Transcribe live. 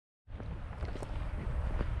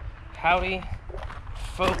Howdy,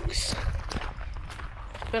 folks.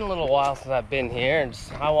 It's been a little while since I've been here, and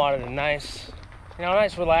I wanted a nice,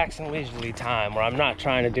 nice relaxing leisurely time where I'm not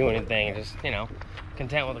trying to do anything and just,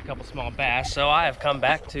 content with a couple small bass. So I have come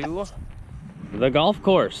back to the golf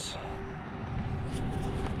course.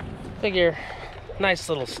 Figure, nice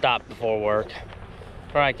little stop before work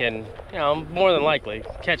where I can, more than likely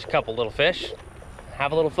catch a couple little fish,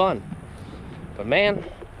 have a little fun. But man,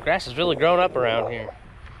 grass has really grown up around here.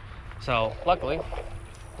 So luckily,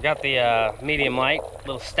 got the medium light, a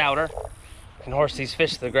little stouter. Can horse these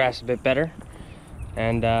fish to the grass a bit better.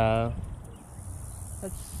 And I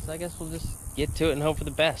guess we'll just get to it and hope for the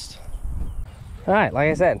best. All right, like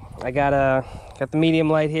I said, I got the medium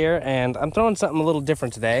light here, and I'm throwing something a little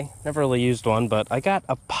different today. Never really used one, but I got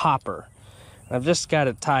a popper. I've just got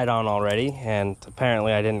it tied on already, and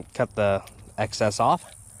apparently I didn't cut the excess off.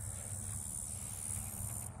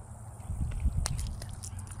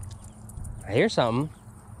 I hear something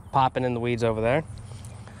popping in the weeds over there.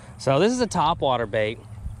 So this is a topwater bait.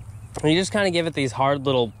 And you just kind of give it these hard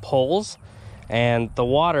little pulls, and the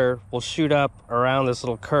water will shoot up around this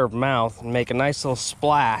little curved mouth and make a nice little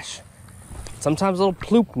splash. Sometimes a little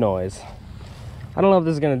ploop noise. I don't know if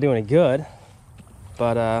this is going to do any good,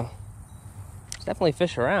 but there's definitely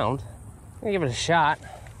fish around. I'm going to give it a shot.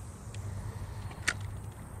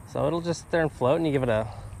 So it'll just sit there and float, and you give it a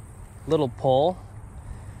little pull.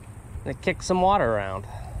 And it kicks some water around.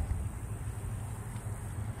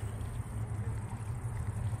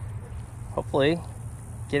 Hopefully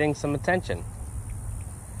getting some attention.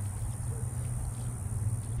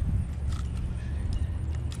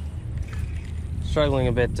 Struggling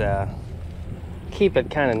a bit to keep it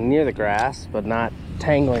kind of near the grass, but not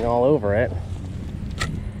tangling all over it.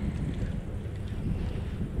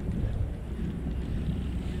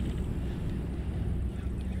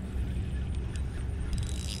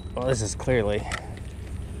 Well, this is clearly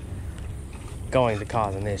going to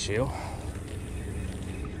cause an issue.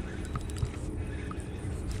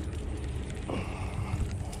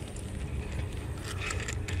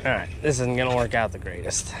 All right, this isn't gonna work out the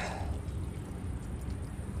greatest.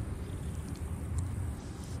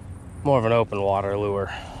 More of an open water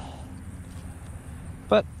lure.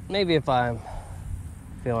 But maybe if I'm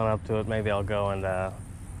feeling up to it, maybe I'll go and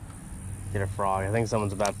get a frog. I think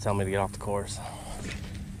someone's about to tell me to get off the course.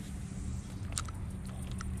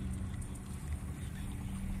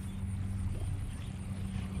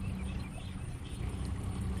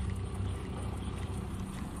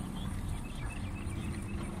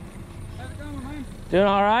 Doing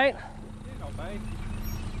all right? Yeah, not bad.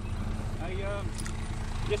 Hey,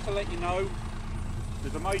 just to let you know,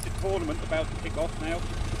 there's a major tournament about to kick off now.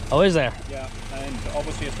 Oh, is there? Yeah, and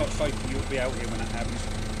obviously it's not safe for you to be out here when that happens.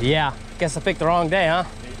 Yeah, guess I picked the wrong day, huh?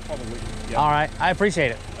 Yeah, probably. Yeah. All right, I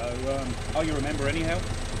appreciate it. Oh, you remember anyhow?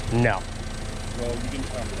 No. Well, you didn't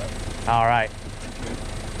tell me that. All right.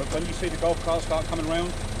 But when you see the golf cars start coming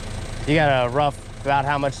around? You got a rough about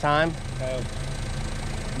how much time?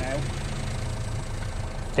 Now.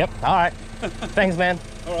 Yep, all right. Thanks, man.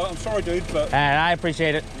 All right, I'm sorry, dude, but... And I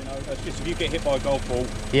appreciate it. That's just if you get hit by a golf ball...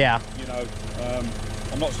 Yeah.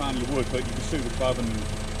 I'm not saying you would, but you can sue the club and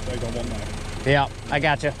they don't want that. Yeah, I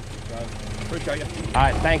got you. So, appreciate you. All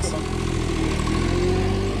right, thanks.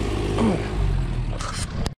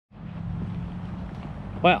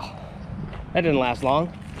 Well, that didn't last long.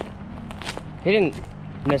 He didn't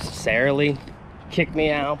necessarily kick me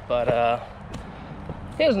out, but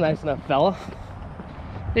he was a nice enough fella.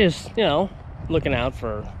 Just, looking out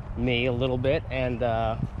for me a little bit and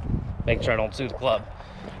make sure I don't sue the club.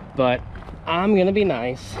 But I'm gonna be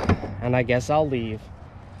nice, and I guess I'll leave.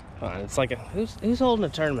 It's like who's holding a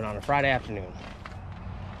tournament on a Friday afternoon?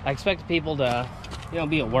 I expect people to,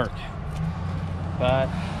 be at work. But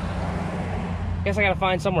I guess I gotta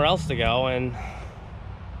find somewhere else to go, and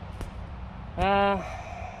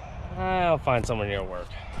I'll find somewhere near work.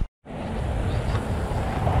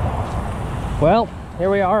 Well, here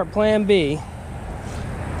we are at Plan B.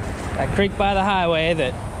 That creek by the highway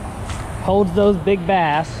that holds those big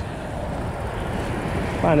bass.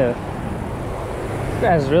 This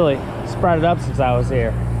grass has really sprouted up since I was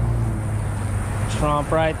here. Tromp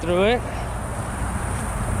right through it.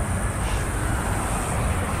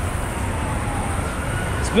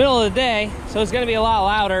 It's the middle of the day, so it's gonna be a lot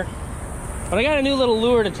louder. But I got a new little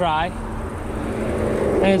lure to try.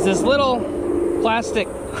 And it's this little plastic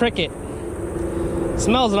cricket. It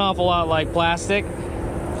smells an awful lot like plastic.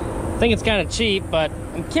 I think it's kind of cheap, but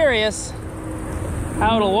I'm curious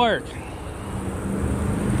how it'll work.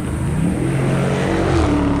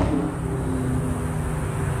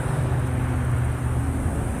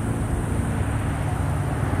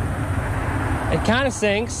 It kind of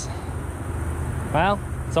sinks. Well,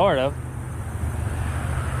 sort of.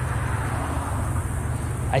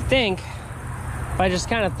 I think if I just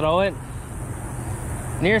kind of throw it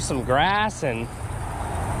near some grass and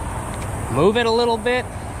move it a little bit,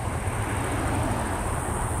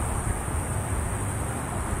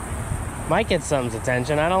 might get someone's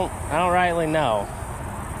attention. I don't rightly know.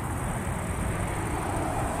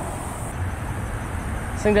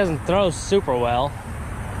 This thing doesn't throw super well,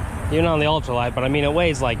 even on the ultralight, but I mean, it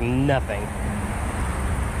weighs like nothing.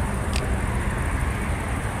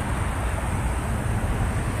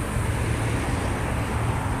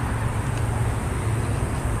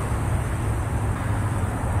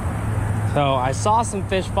 So I saw some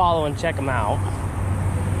fish follow and check them out.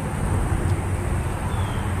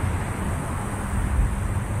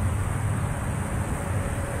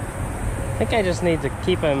 I think I just need to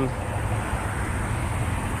keep him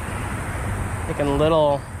making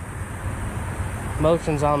little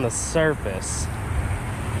motions on the surface.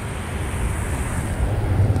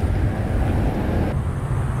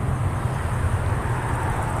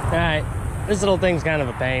 Alright, this little thing's kind of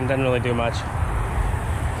a pain, doesn't really do much.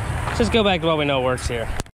 Let's just go back to what we know works here.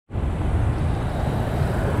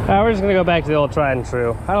 Alright, we're just gonna go back to the old tried and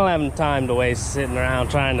true. I don't have time to waste sitting around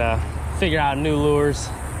trying to figure out new lures.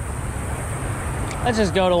 Let's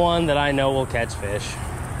just go to one that I know will catch fish.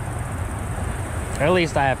 Or at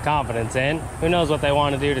least I have confidence in. Who knows what they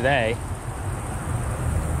want to do today.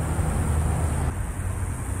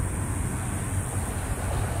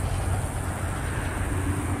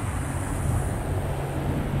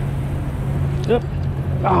 Oop.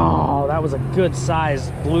 Oh, that was a good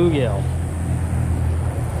sized bluegill.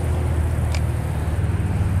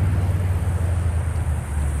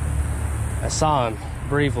 I saw him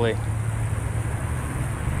briefly.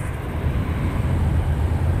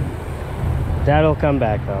 That'll come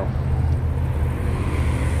back though.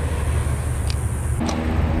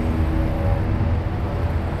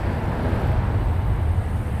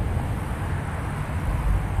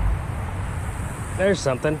 There's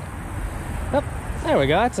something. Oh, there we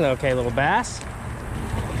go. That's an okay little bass.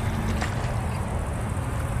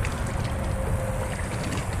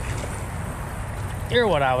 You're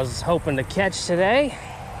what I was hoping to catch today.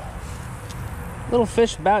 Little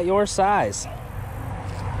fish about your size.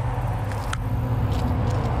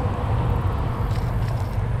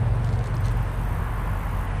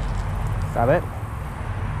 Stop it.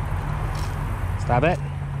 Stop it.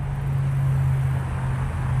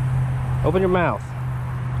 Open your mouth.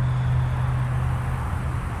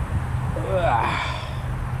 Ugh.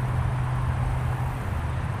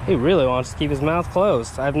 He really wants to keep his mouth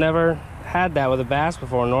closed. I've never had that with a bass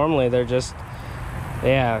before. Normally they're just,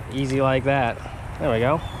 yeah, easy like that. There we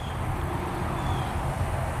go.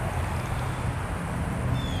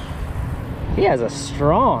 He has a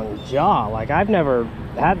strong jaw. Like, I've never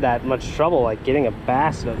had that much trouble like getting a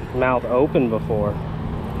bass mouth open before.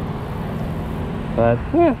 But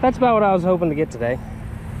yeah, that's about what I was hoping to get today.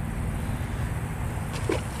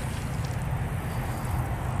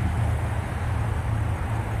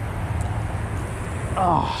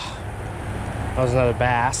 Oh, that was another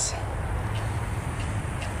bass.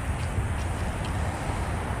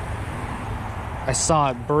 I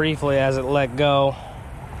saw it briefly as it let go.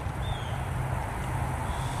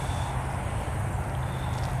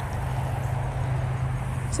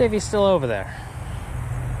 See if he's still over there.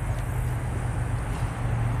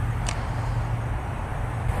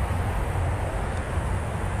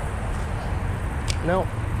 Nope,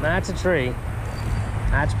 that's a tree.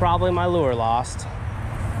 That's probably my lure lost.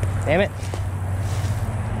 Damn it.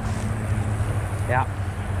 Yeah.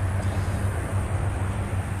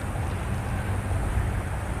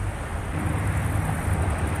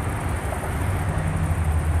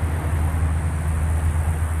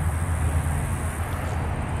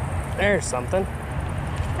 There's something.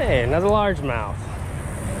 Hey, another largemouth.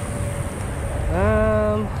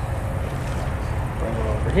 Bring him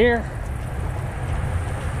over here.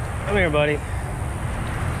 Come here, buddy.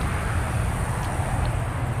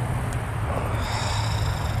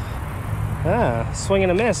 Ah, swing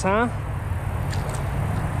and a miss, huh?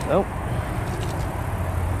 Nope.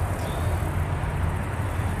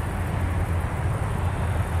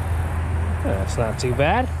 That's not too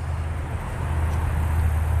bad.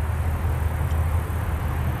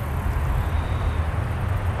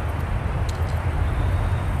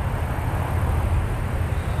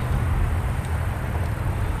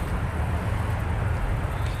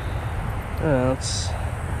 Let's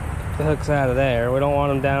get the hooks out of there. We don't want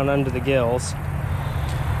them down under the gills.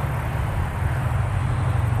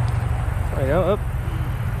 There we go. Up.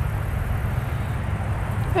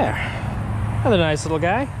 There. Another nice little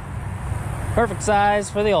guy. Perfect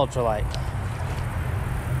size for the ultralight.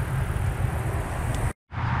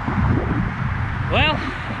 Well,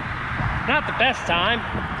 not the best time.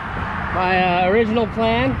 My original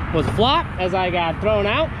plan was flop as I got thrown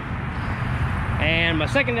out. And my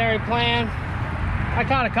secondary plan, I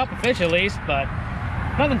caught a couple fish at least, but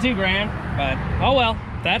nothing too grand. But oh well,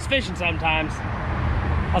 that's fishing sometimes.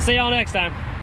 I'll see y'all next time.